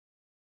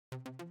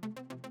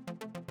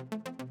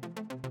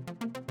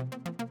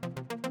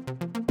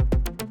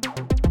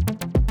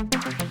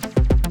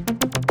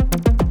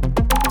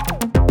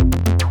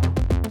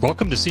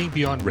Welcome to Seeing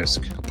Beyond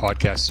Risk, a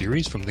podcast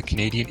series from the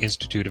Canadian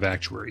Institute of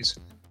Actuaries.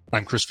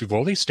 I'm Chris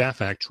Vivoli,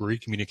 Staff Actuary,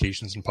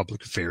 Communications and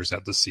Public Affairs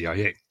at the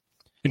CIA.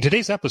 In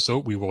today's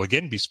episode, we will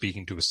again be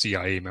speaking to a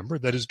CIA member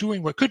that is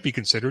doing what could be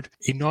considered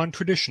a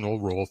non-traditional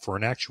role for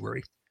an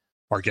actuary.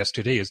 Our guest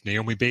today is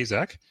Naomi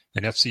Bazak,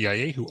 an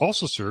FCIA who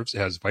also serves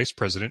as Vice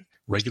President,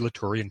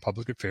 Regulatory and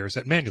Public Affairs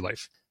at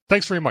Manulife.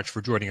 Thanks very much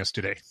for joining us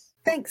today.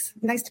 Thanks.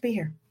 Nice to be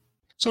here.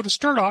 So to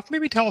start off,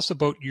 maybe tell us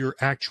about your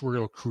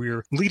actuarial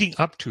career leading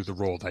up to the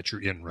role that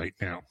you're in right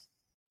now.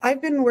 I've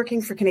been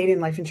working for Canadian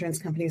life insurance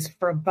companies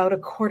for about a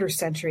quarter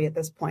century at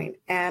this point,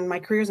 and my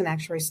career as an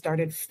actuary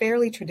started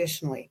fairly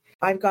traditionally.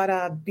 I've got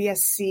a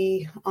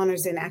BSc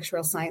Honours in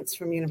Actuarial Science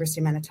from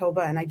University of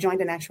Manitoba, and I joined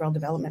an actuarial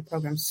development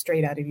program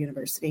straight out of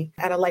university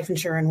at a life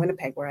insurer in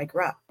Winnipeg where I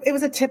grew up. It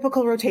was a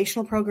typical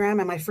rotational program,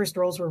 and my first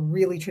roles were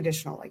really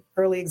traditional. Like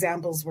early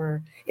examples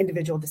were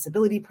individual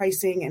disability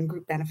pricing and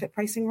group benefit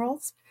pricing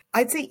roles.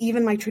 I'd say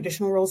even my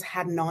traditional roles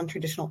had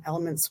non-traditional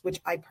elements,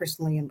 which I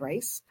personally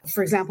embrace.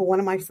 For example,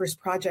 one of my first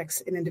projects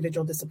in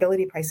individual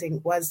disability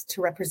pricing was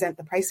to represent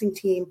the pricing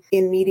team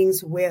in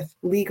meetings with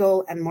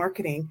legal and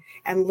marketing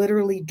and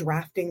literally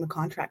drafting the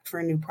contract for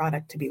a new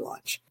product to be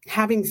launched.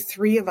 Having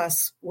three of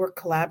us work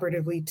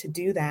collaboratively to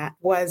do that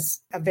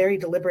was a very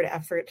deliberate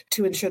effort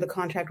to ensure the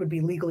contract would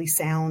be legally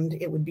sound,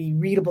 it would be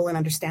readable and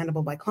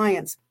understandable by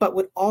clients, but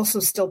would also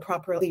still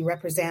properly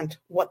represent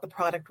what the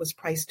product was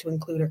priced to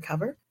include or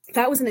cover.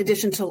 That was in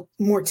addition to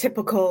more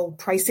typical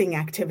pricing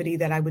activity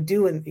that I would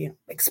do in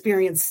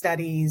experience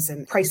studies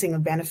and pricing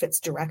of benefits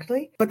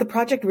directly. But the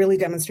project really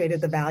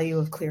demonstrated the value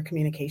of clear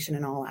communication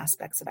in all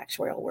aspects of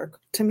actuarial work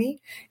to me,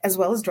 as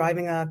well as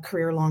driving a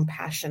career-long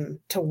passion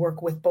to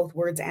work with both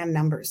words and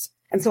numbers.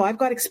 And so I've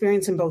got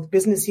experience in both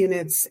business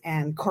units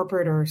and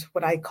corporate, or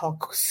what I call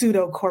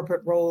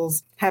pseudo-corporate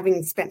roles,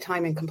 having spent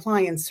time in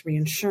compliance,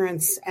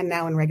 reinsurance, and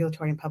now in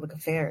regulatory and public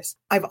affairs.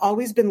 I've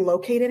always been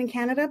located in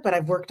Canada, but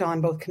I've worked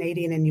on both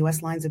Canadian and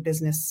U.S. lines of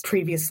business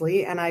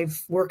previously, and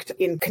I've worked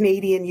in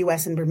Canadian,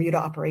 U.S., and Bermuda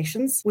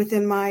operations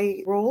within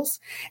my roles.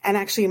 And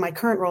actually, in my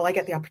current role, I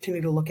get the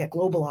opportunity to look at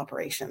global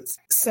operations.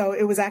 So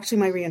it was actually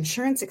my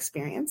reinsurance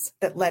experience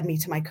that led me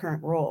to my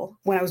current role.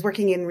 When I was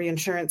working in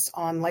reinsurance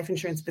on life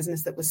insurance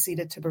business that was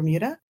ceded to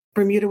Bermuda,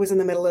 Bermuda was in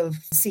the middle of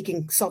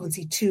seeking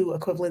Solvency II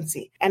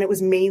equivalency, and it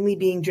was mainly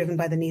being driven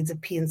by the needs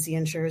of P&C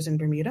insurers in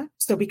Bermuda.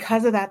 So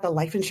because of that, the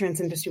life insurance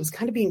industry was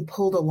kind of being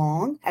pulled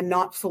along and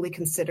not fully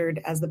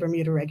considered as the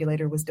Bermuda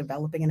regulator was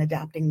developing and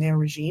adapting their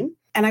regime.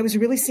 And I was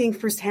really seeing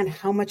firsthand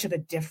how much of a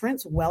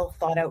difference well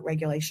thought out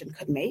regulation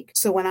could make.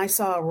 So when I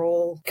saw a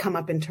role come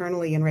up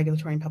internally in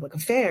regulatory and public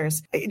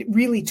affairs, it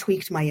really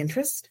tweaked my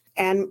interest.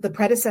 And the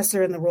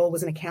predecessor in the role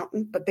was an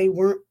accountant, but they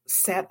weren't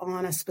set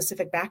on a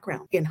specific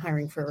background in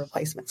hiring for a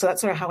replacement. So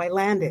that's sort of how I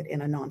landed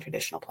in a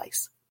non-traditional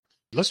place.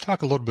 Let's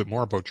talk a little bit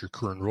more about your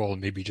current role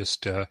and maybe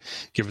just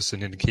give us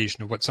an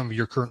indication of what some of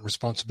your current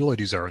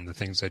responsibilities are and the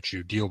things that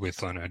you deal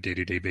with on a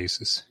day-to-day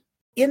basis.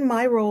 In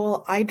my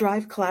role, I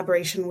drive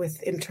collaboration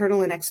with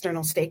internal and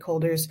external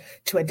stakeholders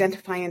to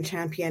identify and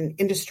champion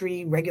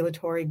industry,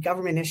 regulatory,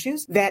 government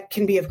issues that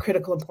can be of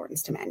critical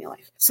importance to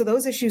Manulife. So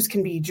those issues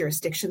can be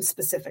jurisdiction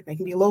specific. They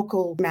can be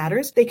local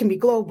matters. They can be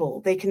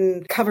global. They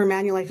can cover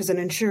Manulife as an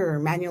insurer,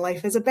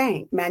 Manulife as a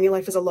bank,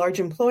 Manulife as a large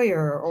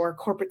employer or a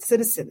corporate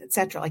citizen,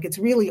 etc. Like it's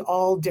really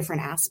all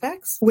different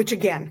aspects, which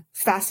again,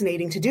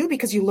 fascinating to do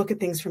because you look at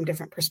things from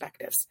different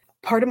perspectives.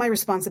 Part of my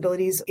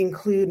responsibilities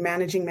include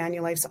managing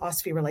Manulife's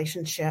OSFI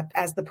relationship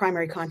as the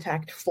primary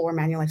contact for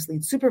Manulife's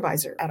lead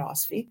supervisor at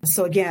OSFI.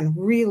 So again,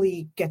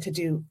 really get to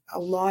do a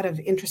lot of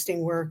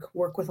interesting work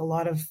with a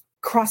lot of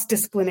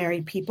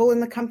cross-disciplinary people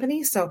in the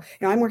company. So,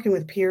 I'm working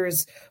with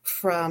peers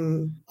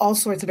from all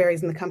sorts of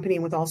areas in the company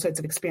and with all sorts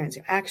of experience.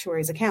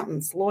 Actuaries,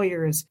 accountants,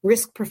 lawyers,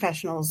 risk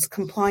professionals,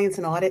 compliance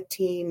and audit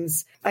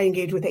teams. I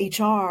engage with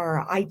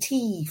HR,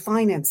 IT,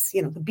 finance,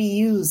 the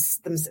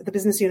BUs, the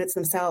business units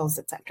themselves,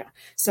 etc.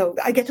 So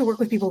I get to work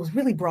with people with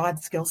really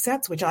broad skill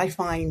sets, which I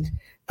find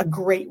a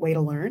great way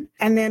to learn.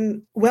 And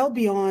then well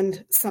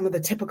beyond some of the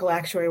typical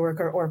actuary work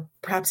or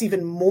perhaps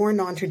even more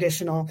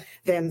non-traditional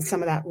than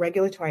some of that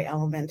regulatory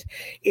element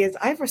is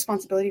I have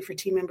responsibility for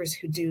team members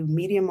who do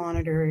media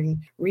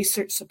monitoring,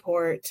 research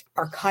support,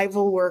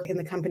 archival work in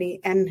the company,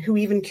 and who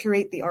even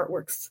curate the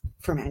artworks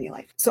for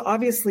Manulife. So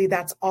obviously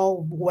that's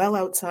all well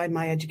outside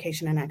my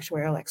education and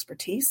actuarial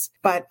expertise,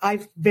 but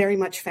I've very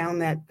much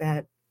found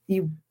that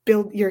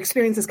your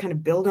experiences kind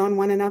of build on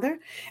one another.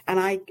 And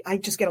I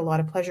just get a lot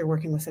of pleasure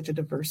working with such a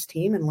diverse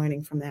team and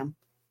learning from them.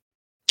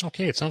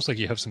 Okay, it sounds like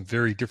you have some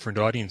very different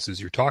audiences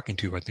you're talking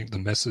to. I think the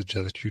message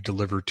that you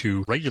deliver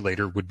to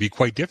regulator would be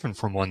quite different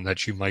from one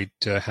that you might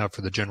have for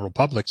the general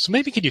public. So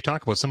maybe could you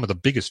talk about some of the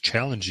biggest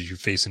challenges you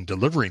face in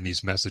delivering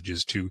these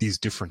messages to these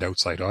different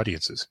outside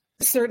audiences?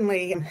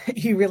 Certainly,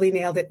 you really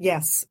nailed it.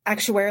 Yes,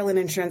 actuarial and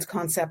insurance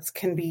concepts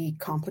can be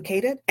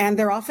complicated, and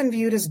they're often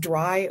viewed as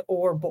dry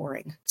or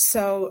boring.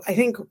 So I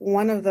think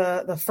one of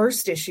the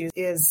first issues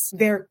is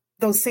they're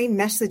those same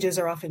messages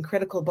are often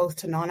critical both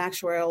to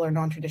non-actuarial or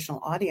non-traditional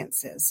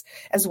audiences,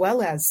 as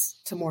well as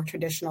to more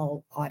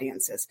traditional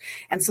audiences.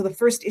 And so the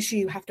first issue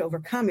you have to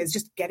overcome is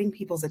just getting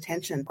people's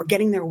attention or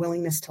getting their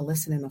willingness to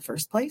listen in the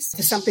first place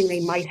to something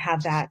they might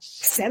have that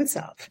sense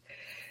of.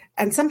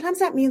 And sometimes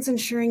that means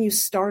ensuring you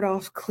start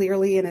off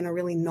clearly and in a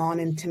really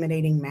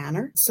non-intimidating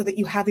manner so that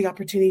you have the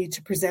opportunity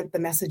to present the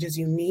messages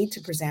you need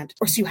to present,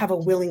 or so you have a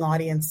willing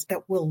audience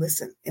that will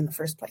listen in the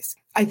first place.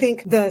 I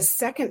think the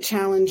second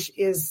challenge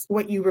is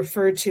what you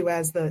referred to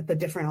as the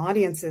different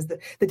audiences,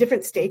 the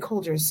different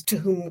stakeholders to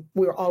whom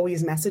we're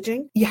always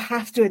messaging. You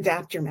have to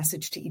adapt your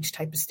message to each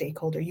type of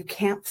stakeholder. You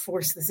can't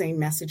force the same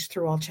message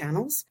through all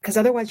channels, because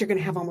otherwise you're going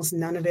to have almost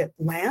none of it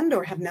land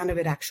or have none of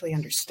it actually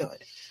understood.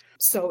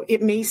 So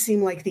it may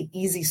seem like the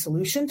easy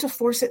solution to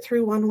force it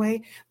through one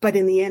way, but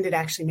in the end, it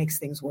actually makes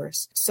things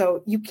worse.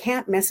 So you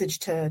can't message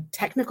to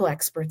technical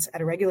experts at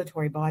a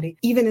regulatory body,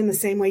 even in the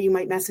same way you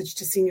might message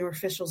to senior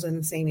officials in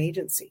the same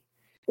agency,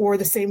 or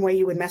the same way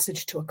you would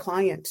message to a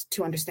client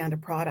to understand a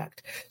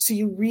product. So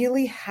you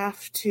really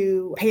have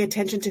to pay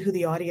attention to who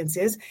the audience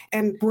is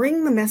and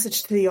bring the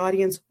message to the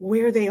audience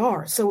where they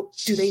are. So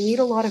do they need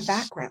a lot of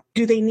background?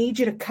 Do they need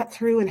you to cut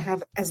through and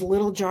have as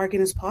little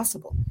jargon as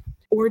possible?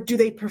 Or do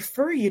they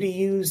prefer you to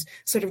use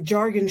sort of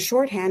jargon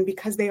shorthand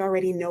because they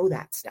already know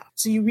that stuff?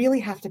 So you really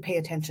have to pay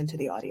attention to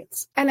the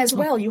audience. And as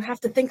well, you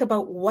have to think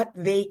about what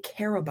they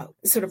care about.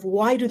 Sort of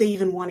why do they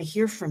even want to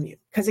hear from you?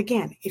 Because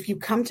again, if you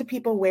come to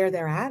people where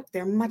they're at,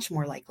 they're much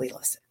more likely to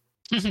listen.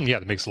 Yeah,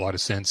 that makes a lot of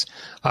sense.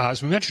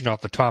 As we mentioned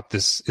off the top,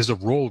 this is a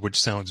role which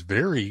sounds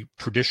very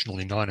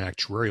traditionally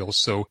non-actuarial.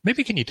 So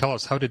maybe can you tell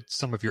us, how did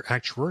some of your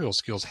actuarial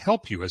skills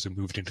help you as you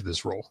moved into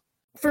this role?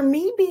 For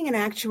me, being an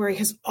actuary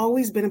has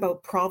always been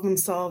about problem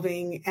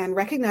solving and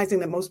recognizing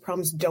that most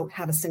problems don't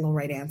have a single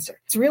right answer.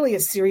 It's really a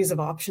series of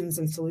options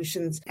and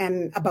solutions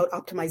and about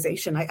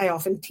optimization. I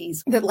often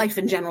tease that life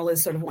in general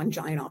is sort of one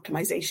giant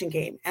optimization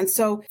game. And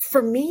so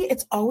for me,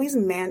 it's always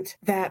meant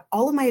that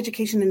all of my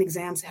education and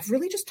exams have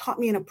really just taught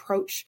me an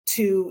approach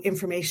to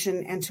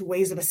information and to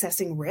ways of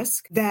assessing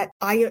risk that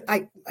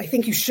I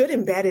think you should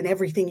embed in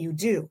everything you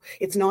do.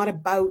 It's not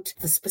about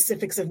the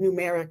specifics of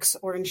numerics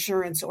or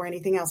insurance or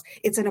anything else.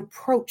 It's an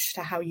approach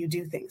to how you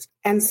do things.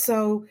 And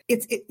so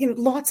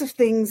lots of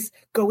things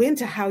go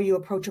into how you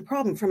approach a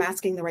problem, from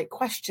asking the right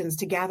questions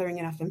to gathering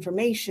enough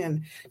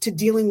information to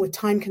dealing with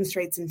time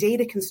constraints and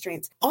data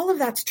constraints. All of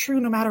that's true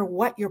no matter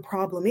what your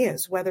problem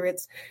is, whether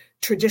it's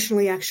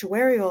traditionally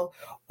actuarial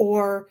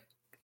or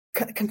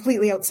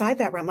completely outside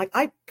that realm. Like,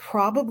 I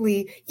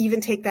probably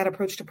even take that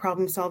approach to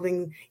problem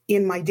solving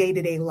in my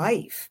day-to-day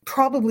life,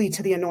 probably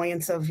to the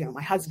annoyance of,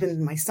 my husband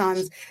and my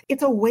sons.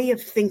 It's a way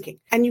of thinking.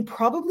 And you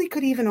probably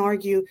could even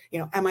argue,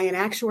 am I an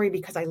actuary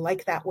because I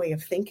like that way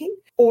of thinking?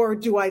 Or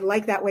do I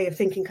like that way of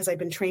thinking because I've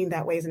been trained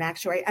that way as an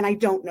actuary? And I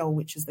don't know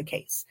which is the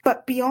case.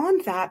 But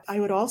beyond that,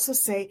 I would also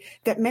say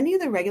that many of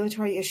the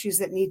regulatory issues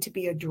that need to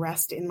be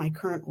addressed in my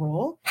current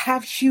role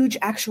have huge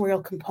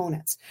actuarial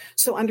components.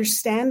 So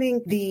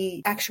understanding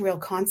the actuarial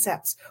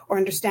concepts, or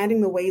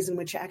understanding the ways in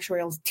which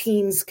actuarial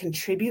teams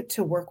contribute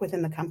to work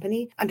within the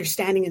company,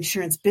 understanding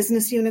insurance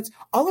business units,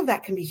 all of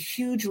that can be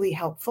hugely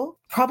helpful.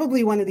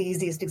 Probably one of the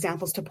easiest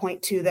examples to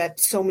point to that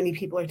so many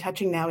people are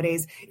touching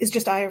nowadays is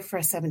just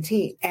IFRS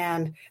 17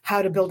 and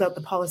how to build out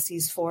the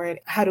policies for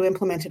it, how to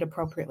implement it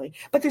appropriately.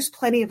 But there's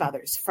plenty of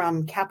others,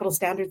 from capital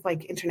standards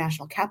like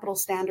international capital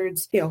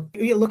standards.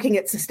 You're looking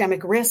at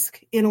systemic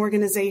risk in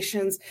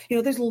organizations.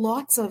 There's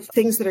lots of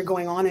things that are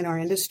going on in our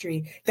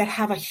industry that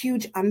have a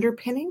huge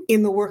underpinning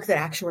in the work that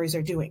actuaries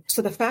are doing.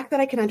 So the fact that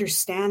I can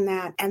understand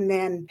that and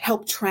then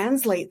help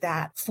translate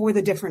that for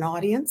the different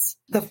audience,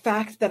 the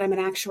fact that I'm an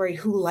actuary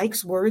who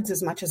likes words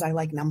as much as I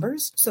like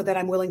numbers, so that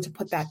I'm willing to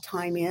put that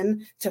time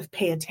in to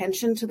pay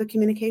attention to the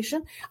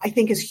communication, I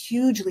think is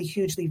hugely,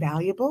 hugely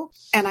valuable.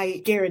 And I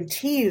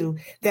guarantee you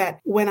that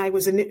when I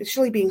was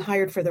initially being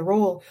hired for the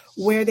role,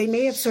 where they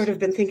may have sort of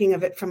been thinking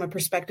of it from a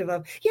perspective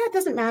of, it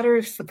doesn't matter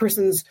if the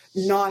person's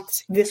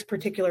not this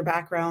particular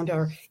background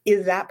or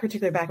is that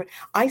particular background.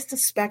 I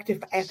suspect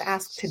if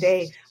asked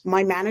today,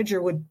 my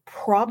manager would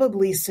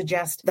probably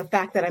suggest the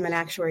fact that I'm an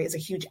actuary is a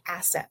huge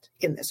asset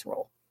in this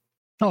role.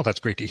 Oh,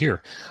 that's great to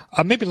hear.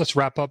 Maybe let's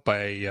wrap up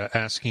by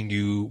asking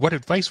you, what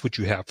advice would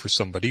you have for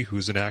somebody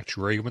who's an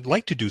actuary who would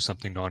like to do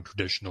something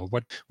non-traditional?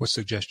 What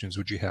suggestions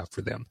would you have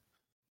for them?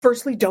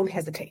 Firstly, don't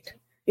hesitate.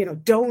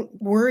 Don't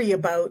worry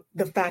about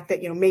the fact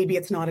that, maybe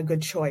it's not a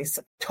good choice.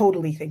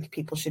 Totally think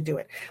people should do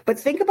it. But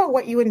think about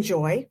what you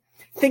enjoy.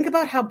 Think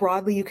about how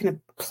broadly you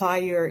can apply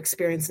your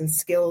experience and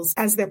skills,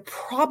 as they're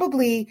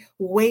probably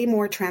way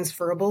more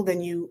transferable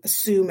than you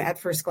assume at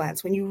first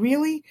glance. When you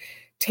really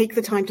take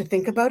the time to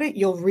think about it,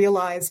 you'll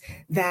realize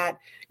that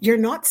you're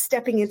not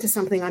stepping into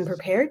something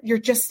unprepared. You're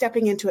just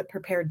stepping into it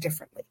prepared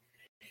differently.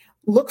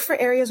 Look for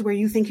areas where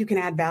you think you can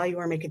add value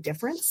or make a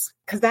difference,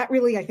 because that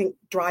really, I think,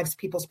 drives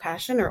people's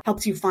passion or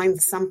helps you find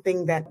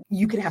something that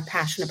you can have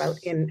passion about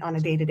on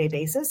a day-to-day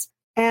basis.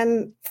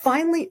 And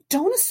finally,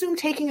 don't assume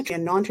taking a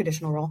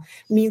non-traditional role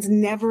means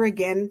never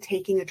again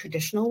taking a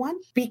traditional one,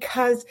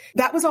 because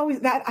that was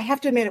always that. I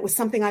have to admit, it was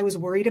something I was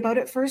worried about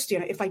at first.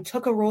 If I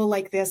took a role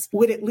like this,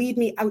 would it lead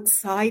me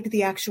outside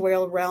the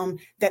actuarial realm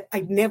that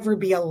I'd never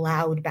be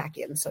allowed back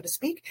in, so to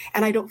speak?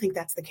 And I don't think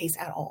that's the case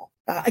at all.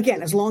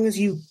 Again, as long as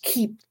you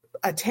keep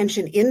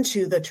attention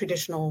into the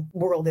traditional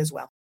world as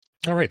well.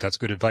 All right. That's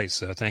good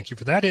advice. Thank you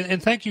for that.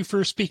 And thank you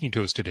for speaking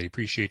to us today.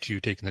 Appreciate you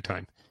taking the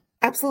time.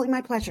 Absolutely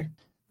my pleasure.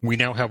 We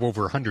now have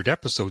over 100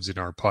 episodes in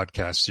our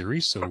podcast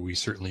series, so we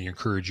certainly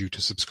encourage you to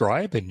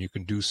subscribe, and you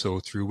can do so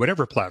through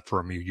whatever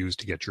platform you use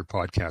to get your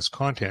podcast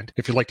content.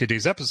 If you like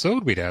today's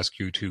episode, we'd ask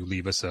you to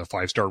leave us a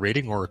 5-star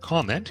rating or a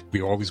comment.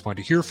 We always want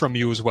to hear from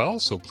you as well,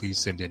 so please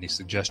send any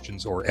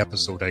suggestions or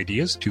episode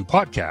ideas to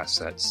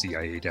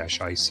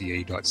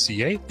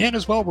podcasts@cia-ica.ca. And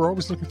as well, we're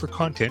always looking for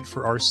content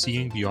for our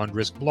Seeing Beyond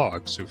Risk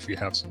blog, so if you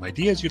have some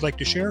ideas you'd like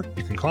to share,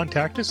 you can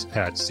contact us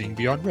at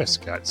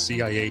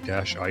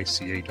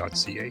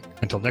seeingbeyondrisk@cia-ica.ca.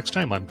 Until next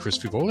time, I'm Chris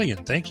Fivoli,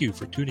 and thank you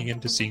for tuning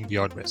in to Seeing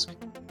Beyond Risk.